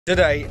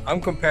Today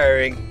I'm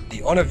comparing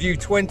the Honor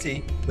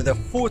V20 with a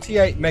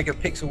 48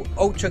 megapixel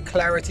ultra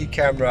clarity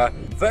camera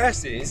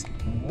versus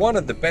one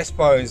of the best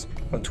phones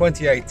from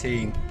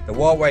 2018, the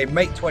Huawei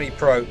Mate 20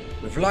 Pro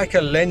with Leica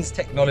lens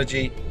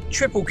technology,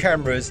 triple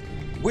cameras.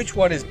 Which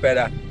one is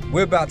better?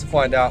 We're about to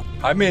find out.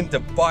 I'm in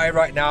Dubai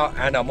right now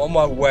and I'm on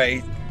my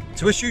way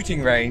to a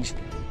shooting range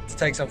to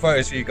take some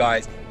photos for you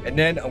guys, and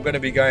then I'm going to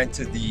be going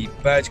to the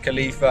Burj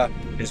Khalifa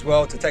as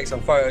well to take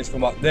some photos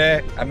from up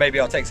there, and maybe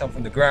I'll take some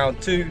from the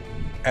ground too.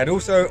 And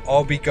also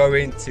I'll be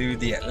going to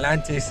the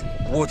Atlantis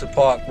water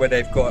park where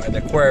they've got an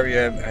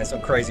aquarium and some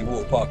crazy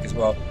water park as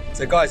well.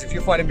 So guys, if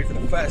you're finding me for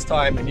the first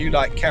time and you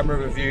like camera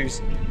reviews,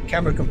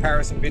 camera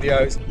comparison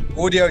videos,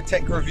 audio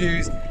tech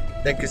reviews,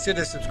 then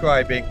consider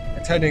subscribing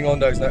and turning on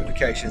those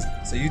notifications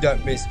so you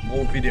don't miss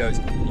more videos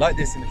like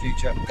this in the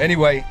future.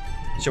 Anyway,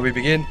 shall we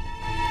begin?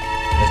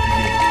 Let's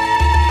begin.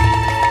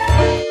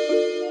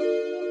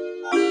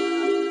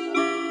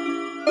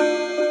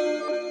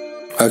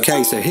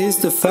 Okay, so here's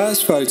the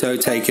first photo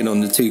taken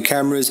on the two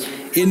cameras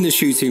in the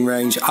shooting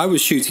range. I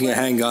was shooting a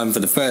handgun for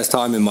the first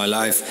time in my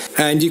life,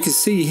 and you can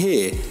see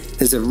here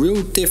there's a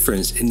real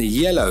difference in the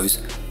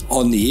yellows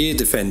on the ear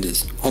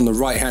defenders. On the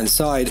right hand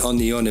side on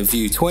the Honor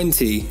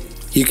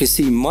V20, you can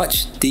see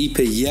much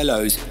deeper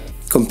yellows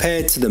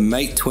compared to the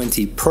Mate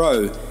 20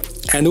 Pro.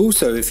 And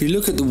also if you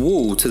look at the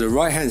wall to the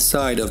right hand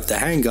side of the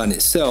handgun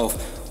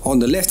itself, on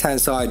the left hand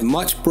side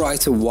much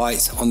brighter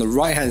whites, on the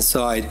right hand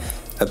side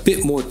a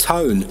bit more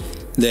tone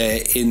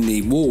there in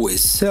the wall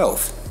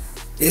itself.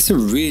 It's a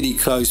really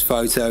close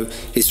photo.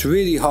 It's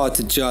really hard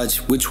to judge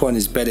which one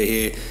is better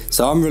here,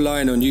 so I'm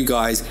relying on you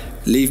guys.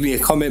 Leave me a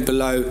comment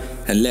below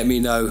and let me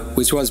know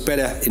which one's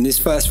better in this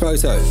first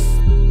photo.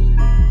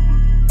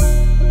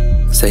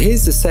 So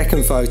here's the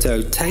second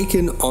photo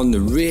taken on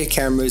the rear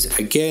cameras.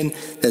 Again,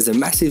 there's a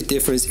massive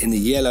difference in the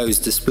yellows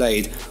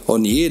displayed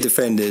on the ear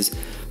defenders.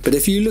 But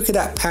if you look at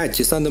that pad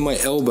just under my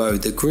elbow,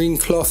 the green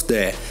cloth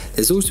there,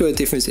 there's also a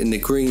difference in the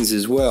greens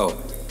as well.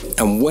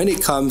 And when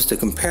it comes to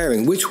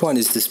comparing which one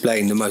is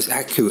displaying the most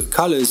accurate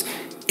colors,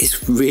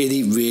 it's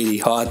really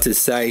hard to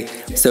say.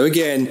 So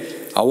again,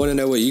 I want to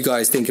know what you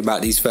guys think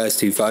about these first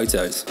two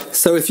photos.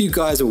 So if you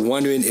guys are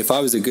wondering if I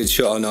was a good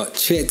shot or not,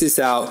 check this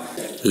out.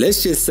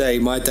 Let's just say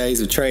my days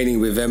of training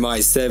with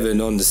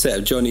MI7 on the set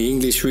of Johnny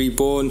English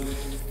Reborn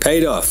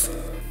paid off.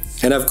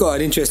 And I've got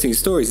an interesting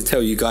story to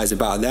tell you guys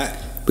about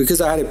that, because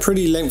I had a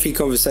pretty lengthy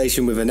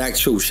conversation with an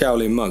actual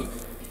Shaolin monk.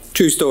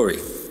 True story.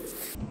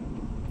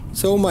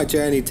 So on my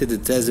journey to the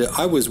desert,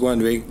 I was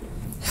wondering,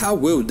 how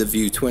will the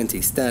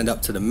V20 stand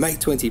up to the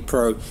Mate 20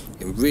 Pro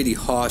in really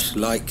harsh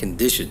light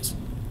conditions?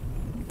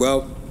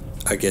 Well,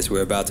 I guess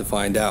we're about to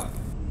find out.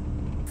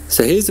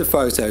 So here's a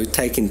photo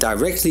taken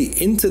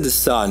directly into the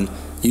sun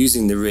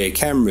using the rear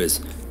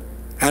cameras.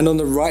 And on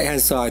the right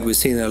hand side we're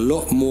seeing a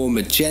lot more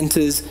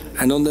magentas,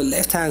 and on the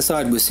left hand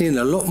side we're seeing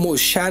a lot more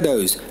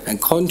shadows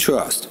and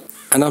contrast.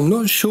 And I'm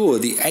not sure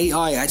the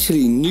AI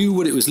actually knew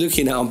what it was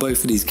looking at on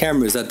both of these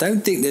cameras. I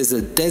don't think there's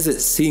a desert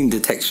scene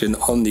detection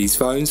on these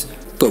phones.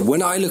 But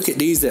when I look at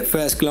these at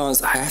first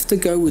glance, I have to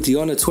go with the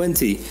Honor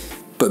 20.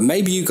 But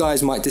maybe you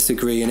guys might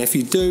disagree, and if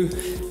you do,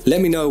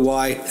 let me know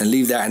why and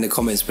leave that in the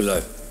comments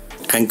below.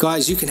 And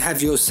guys, you can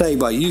have your say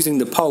by using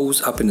the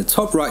polls up in the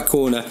top right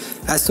corner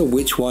as to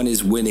which one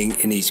is winning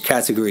in each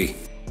category.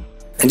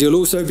 And you'll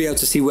also be able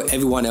to see what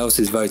everyone else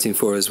is voting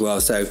for as well,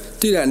 so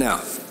do that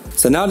now.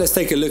 So now let's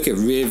take a look at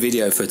rear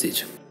video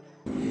footage.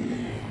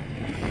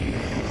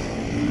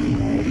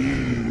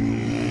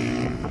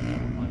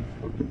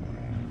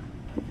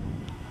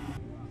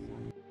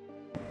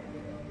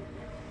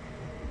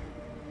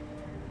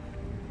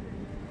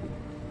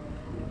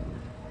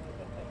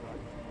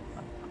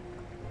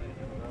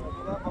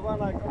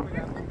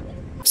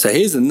 So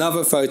here's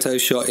another photo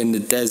shot in the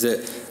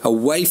desert,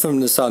 away from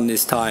the sun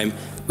this time,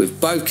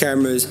 with both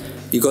cameras.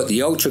 You've got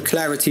the ultra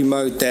clarity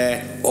mode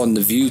there on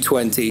the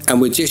V20, and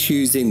we're just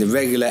using the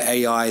regular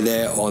AI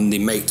there on the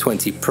Mate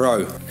 20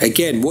 Pro.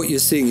 Again, what you're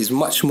seeing is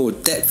much more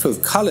depth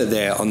of color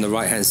there on the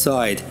right hand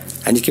side,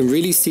 and you can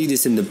really see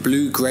this in the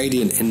blue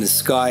gradient in the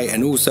sky,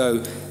 and also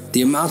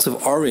the amount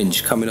of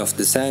orange coming off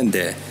the sand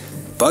there.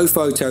 Both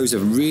photos are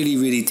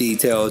really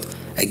detailed.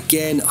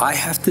 Again, I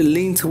have to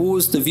lean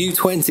towards the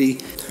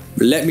V20.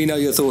 Let me know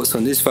your thoughts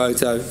on this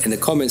photo in the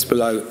comments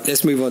below.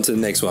 Let's move on to the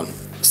next one.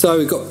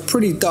 So it got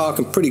pretty dark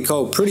and pretty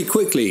cold pretty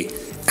quickly,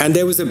 and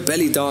there was a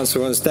belly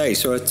dancer on stage,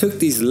 so I took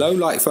these low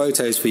light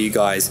photos for you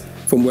guys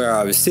from where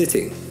I was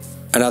sitting.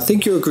 And I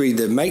think you'll agree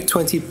that Mate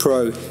 20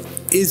 Pro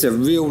is a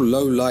real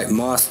low light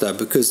master,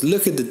 because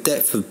look at the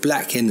depth of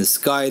black in the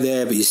sky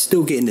there, but you're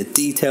still getting the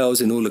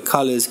details in all the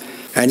colors,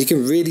 and you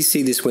can really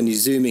see this when you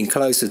zoom in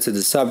closer to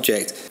the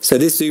subject. So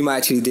this zoom I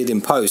actually did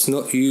in post,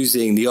 not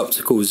using the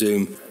optical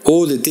zoom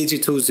or the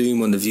digital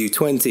zoom on the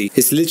V20.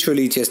 It's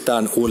literally just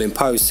done all in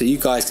post, so you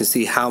guys can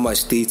see how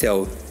much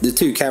detail the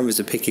two cameras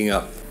are picking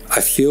up.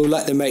 I feel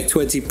like the Mate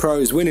 20 Pro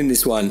is winning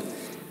this one.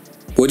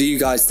 What do you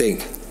guys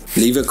think?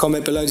 Leave a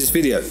comment below this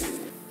video.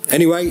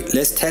 Anyway,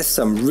 let's test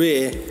some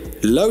rear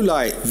low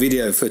light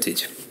video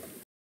footage.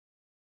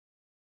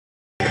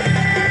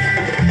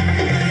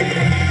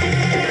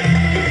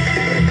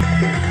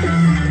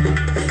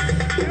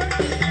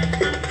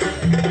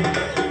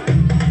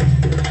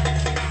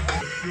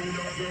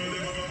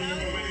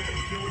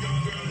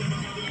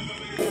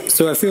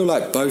 So I feel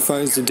like both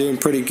phones are doing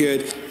pretty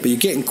good, but you're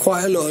getting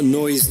quite a lot of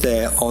noise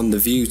there on the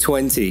View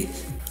 20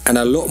 and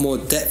a lot more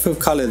depth of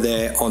color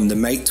there on the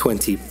Mate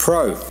 20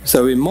 Pro.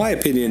 So in my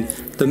opinion,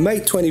 the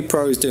Mate 20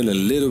 Pro is doing a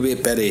little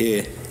bit better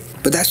here,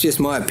 but that's just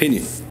my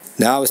opinion.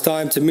 Now it's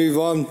time to move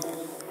on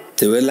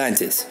to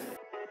Atlantis.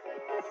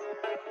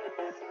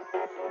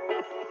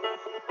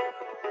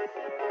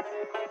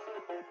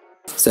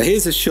 So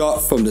here's a shot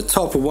from the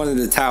top of one of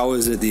the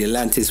towers at the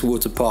Atlantis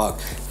water park,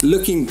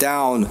 looking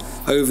down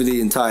over the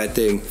entire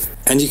thing.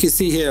 And you can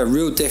see here a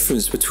real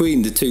difference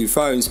between the two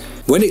phones.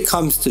 When it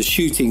comes to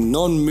shooting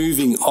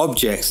non-moving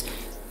objects,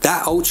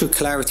 that ultra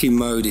clarity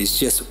mode is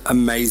just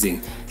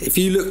amazing. If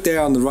you look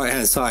there on the right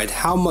hand side,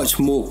 how much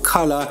more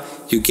color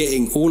you're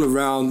getting all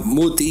around,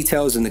 more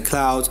details in the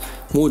clouds,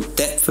 more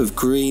depth of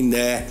green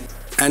there.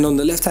 And on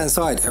the left hand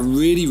side, a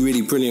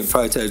really brilliant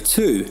photo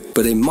too.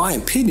 But in my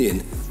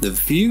opinion, the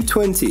View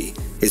 20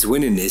 is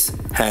winning this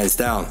hands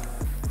down.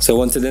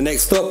 So on to the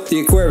next stop,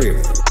 the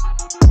aquarium.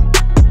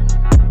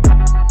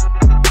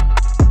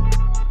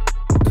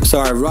 So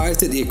I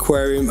arrived at the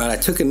aquarium and I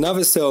took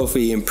another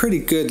selfie in pretty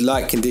good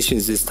light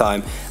conditions this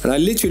time. And I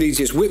literally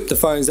just whipped the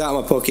phones out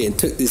of my pocket and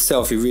took this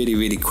selfie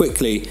really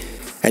quickly.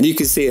 And you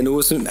can see an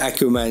awesome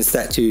Aquaman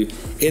statue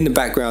in the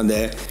background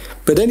there.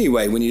 But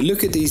anyway, when you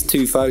look at these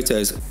two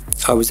photos,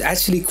 I was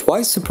actually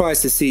quite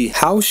surprised to see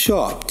how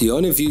sharp the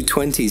Honor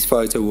V20's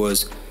photo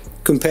was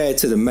compared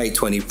to the Mate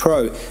 20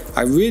 Pro.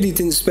 I really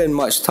didn't spend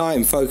much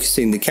time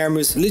focusing the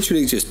cameras,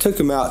 literally just took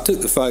them out,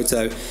 took the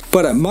photo.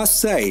 But I must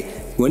say,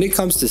 when it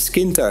comes to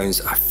skin tones,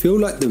 I feel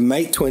like the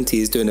Mate 20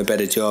 is doing a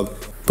better job.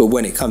 But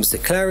when it comes to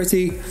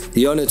clarity,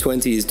 the Honor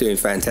 20 is doing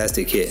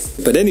fantastic here.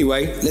 But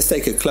anyway, let's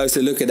take a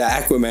closer look at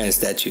that Aquaman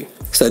statue.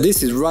 So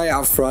this is right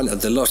out front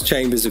of the Lost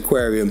Chambers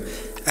Aquarium,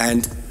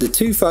 and the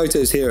two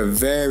photos here are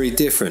very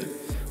different.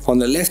 On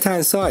the left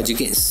hand side, you're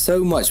getting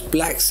so much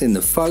blacks in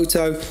the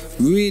photo,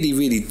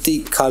 really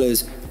deep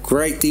colors,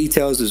 great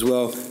details as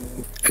well,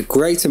 a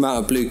great amount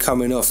of blue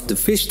coming off the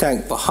fish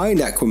tank behind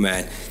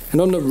Aquaman.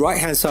 And on the right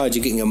hand side,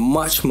 you're getting a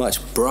much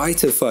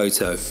brighter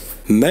photo.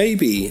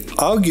 Maybe,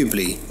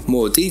 arguably,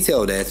 more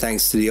detail there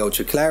thanks to the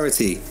ultra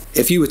clarity.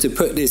 If you were to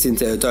put this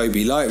into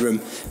Adobe Lightroom,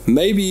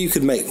 maybe you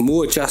could make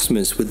more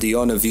adjustments with the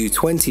Honor View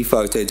 20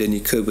 photo than you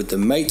could with the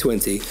Mate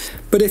 20.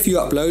 But if you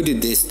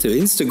uploaded this to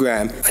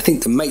Instagram, I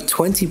think the Mate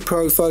 20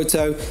 Pro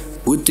photo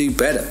would do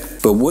better.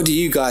 But what do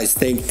you guys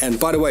think? And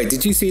by the way,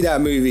 did you see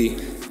that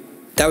movie?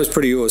 That was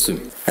pretty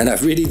awesome, and I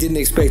really didn't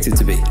expect it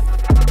to be.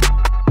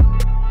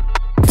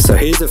 So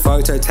here's a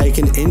photo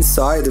taken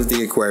inside of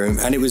the aquarium,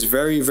 and it was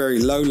very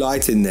low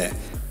light in there.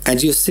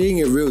 And you're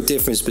seeing a real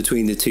difference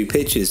between the two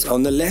pictures.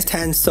 On the left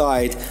hand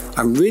side,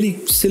 I'm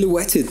really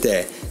silhouetted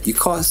there. You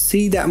can't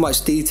see that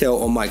much detail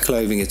on my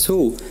clothing at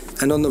all.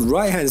 And on the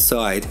right hand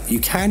side, you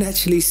can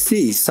actually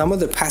see some of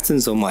the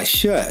patterns on my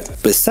shirt.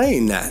 But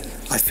saying that,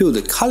 I feel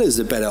the colors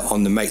are better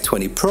on the Mate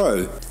 20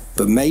 Pro,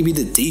 but maybe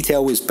the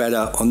detail was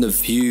better on the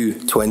View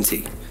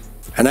 20.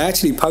 And I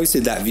actually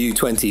posted that View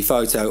 20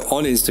 photo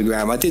on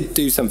Instagram. I did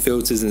do some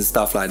filters and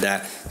stuff like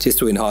that just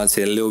to enhance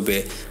it a little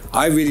bit.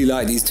 I really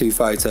like these two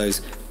photos.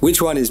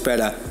 Which one is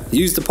better?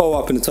 Use the poll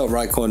up in the top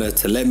right corner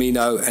to let me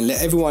know and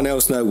let everyone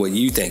else know what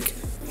you think.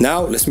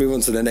 Now let's move on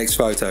to the next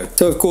photo.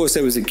 So of course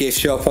there was a gift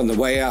shop on the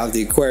way out of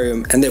the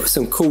aquarium, and there were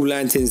some cool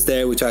lanterns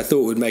there which I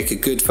thought would make a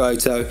good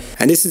photo.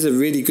 And this is a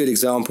really good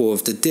example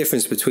of the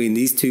difference between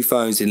these two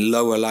phones in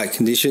lower light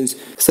conditions.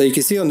 So you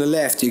can see on the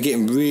left you're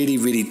getting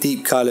really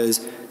deep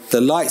colors. The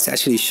lights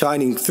actually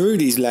shining through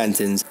these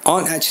lanterns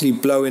aren't actually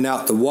blowing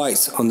out the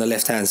whites on the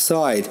left hand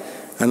side.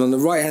 And on the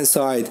right hand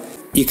side,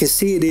 you can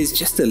see it is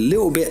just a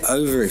little bit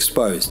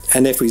overexposed.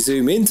 And if we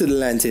zoom into the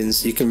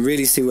lanterns, you can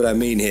really see what I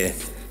mean here.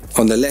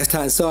 On the left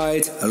hand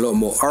side, a lot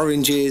more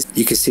oranges.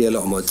 You can see a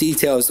lot more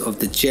details of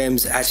the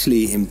gems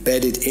actually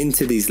embedded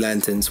into these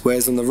lanterns.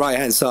 Whereas on the right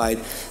hand side,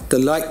 the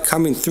light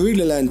coming through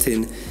the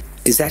lantern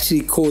is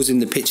actually causing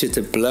the picture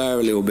to blur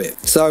a little bit.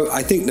 So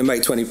I think the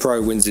Mate 20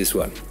 Pro wins this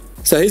one.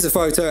 So here's a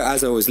photo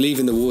as I was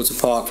leaving the water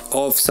park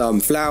of some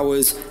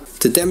flowers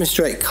to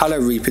demonstrate color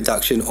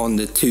reproduction on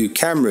the two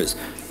cameras.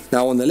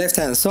 Now on the left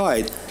hand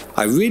side,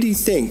 I really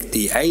think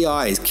the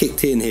AI is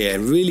kicked in here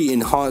and really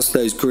enhanced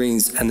those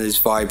greens and those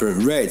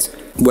vibrant reds.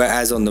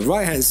 Whereas on the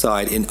right hand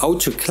side, in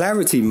ultra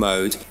clarity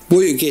mode, what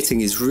you're getting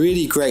is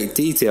really great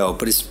detail,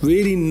 but it's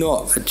really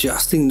not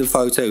adjusting the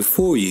photo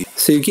for you.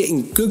 So you're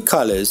getting good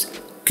colors,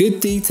 good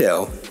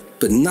detail,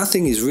 but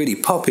nothing is really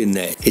popping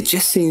there. It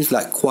just seems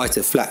like quite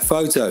a flat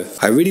photo.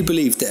 I really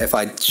believe that if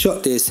I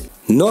shot this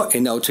not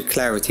in ultra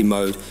clarity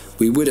mode,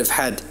 we would have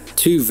had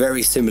two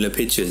very similar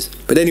pictures.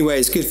 But anyway,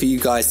 it's good for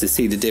you guys to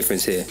see the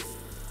difference here.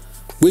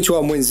 Which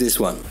one wins this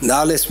one?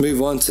 Now let's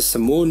move on to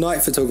some more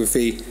night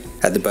photography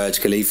at the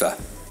Burj Khalifa.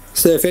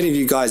 So if any of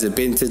you guys have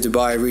been to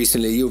Dubai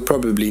recently, you'll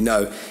probably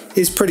know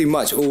it's pretty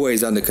much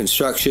always under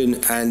construction,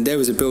 and there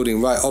was a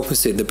building right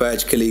opposite the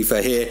Burj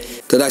Khalifa here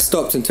that I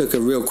stopped and took a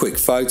real quick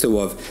photo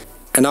of.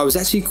 And I was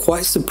actually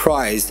quite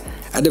surprised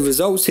at the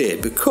results here,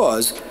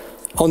 because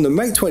on the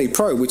Mate 20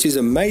 Pro, which is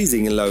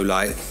amazing in low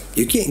light,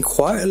 you're getting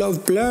quite a lot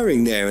of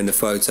blurring there in the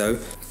photo.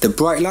 the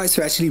bright lights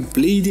are actually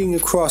bleeding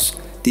across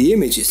the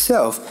image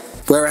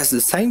itself, whereas the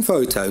same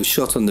photo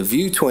shot on the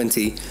View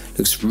 20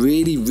 looks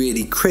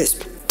really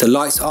crisp. The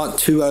lights aren't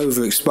too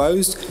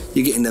overexposed,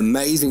 you're getting an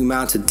amazing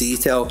amount of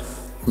detail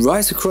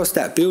right across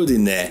that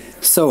building there.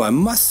 So I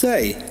must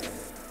say,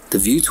 the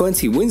View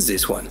 20 wins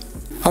this one.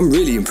 I'm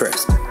really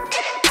impressed.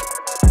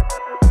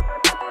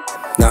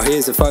 Now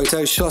here's a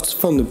photo shot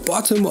from the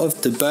bottom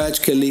of the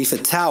Burj Khalifa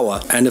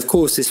tower, and of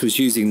course this was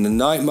using the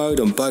night mode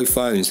on both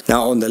phones.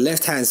 Now on the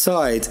left hand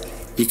side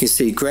you can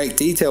see great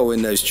detail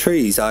in those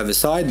trees either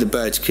side the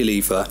Burj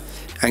Khalifa,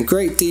 and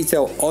great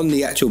detail on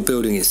the actual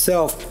building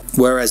itself,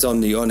 whereas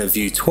on the Honor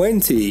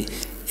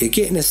V20 you're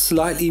getting a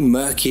slightly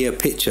murkier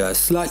picture, a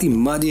slightly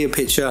muddier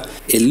picture.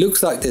 It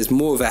looks like there's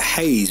more of a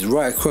haze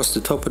right across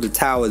the top of the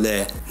tower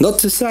there. Not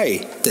to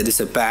say that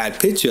it's a bad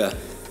picture,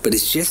 but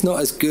it's just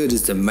not as good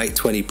as the Mate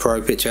 20 Pro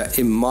picture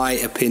in my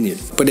opinion.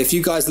 But if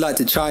you guys like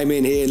to chime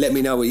in here, let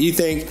me know what you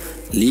think,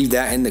 leave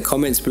that in the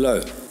comments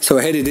below. So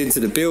I headed into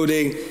the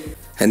building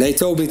and they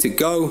told me to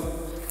go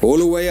all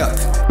the way up.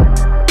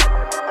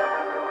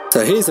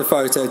 So here's a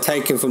photo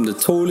taken from the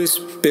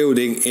tallest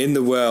building in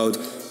the world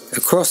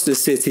across the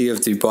city of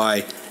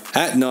Dubai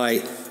at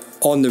night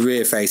on the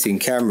rear facing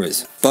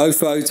cameras. Both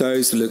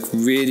photos look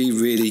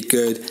really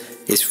good.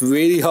 It's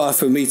really hard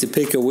for me to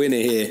pick a winner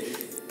here.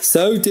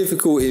 So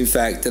difficult in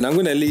fact, and I'm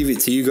going to leave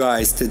it to you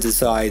guys to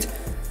decide.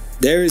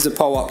 There is a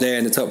poll up there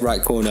in the top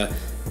right corner.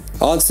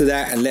 Answer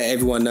that and let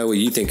everyone know what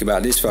you think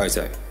about this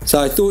photo. So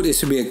I thought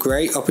this would be a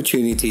great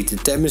opportunity to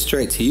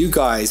demonstrate to you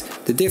guys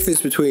the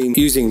difference between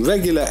using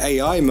regular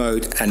AI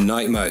mode and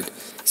night mode.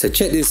 So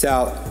check this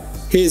out.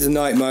 Here's the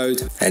night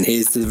mode and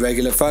here's the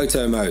regular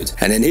photo mode,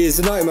 and then here's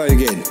the night mode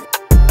again.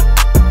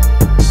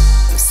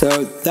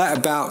 So that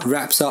about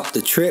wraps up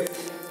the trip,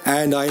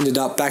 and I ended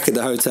up back at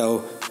the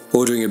hotel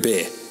ordering a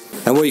beer.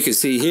 And what you can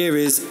see here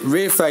is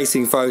rear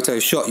facing photo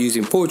shot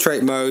using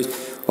portrait mode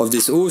of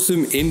this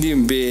awesome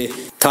Indian beer,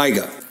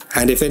 Tiger.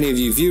 And if any of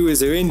you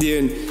viewers are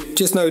Indian,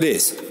 just know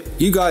this,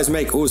 you guys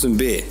make awesome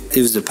beer.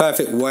 It was the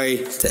perfect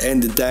way to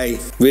end the day,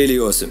 really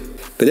awesome.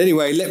 But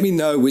anyway, let me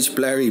know which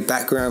blurry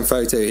background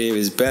photo here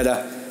is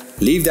better.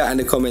 Leave that in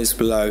the comments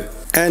below.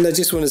 And I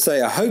just want to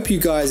say I hope you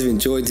guys have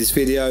enjoyed this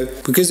video,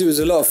 because it was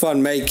a lot of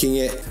fun making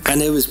it, and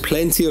there was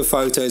plenty of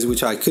photos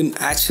which I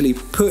couldn't actually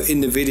put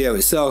in the video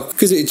itself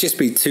because it'd just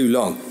be too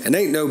long, and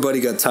ain't nobody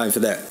got time for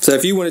that. So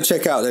if you want to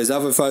check out those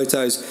other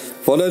photos,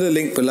 follow the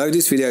link below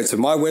this video to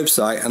my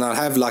website, and I'll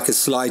have like a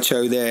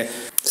slideshow there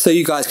so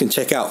you guys can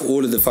check out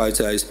all of the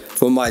photos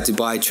from my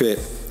Dubai trip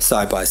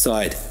side by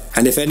side.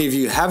 And if any of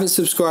you haven't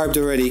subscribed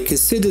already,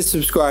 consider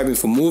subscribing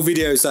for more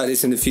videos like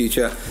this in the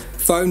future,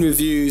 phone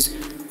reviews,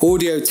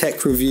 audio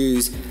tech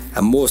reviews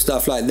and more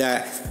stuff like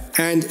that.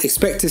 And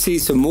expect to see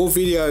some more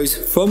videos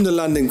from the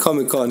London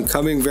Comic Con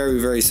coming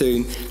very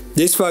soon.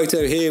 This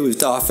photo here with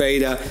Darth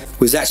Vader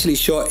was actually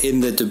shot in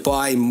the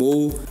Dubai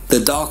Mall.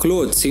 The Dark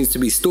Lord seems to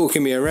be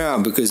stalking me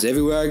around because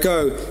everywhere I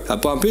go I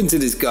bump into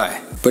this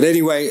guy. But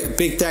anyway, a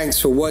big thanks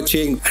for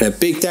watching, and a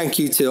big thank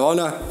you to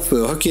Honor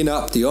for hooking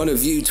up the Honor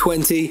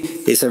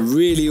V20. It's a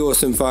really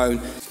awesome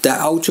phone.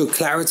 That ultra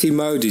clarity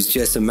mode is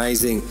just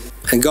amazing.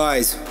 And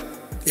guys,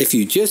 if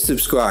you just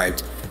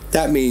subscribed,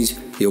 that means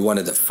you're one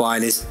of the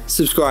finest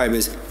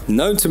subscribers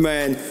known to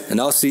man, and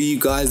I'll see you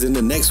guys in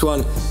the next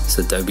one,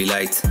 so don't be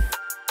late.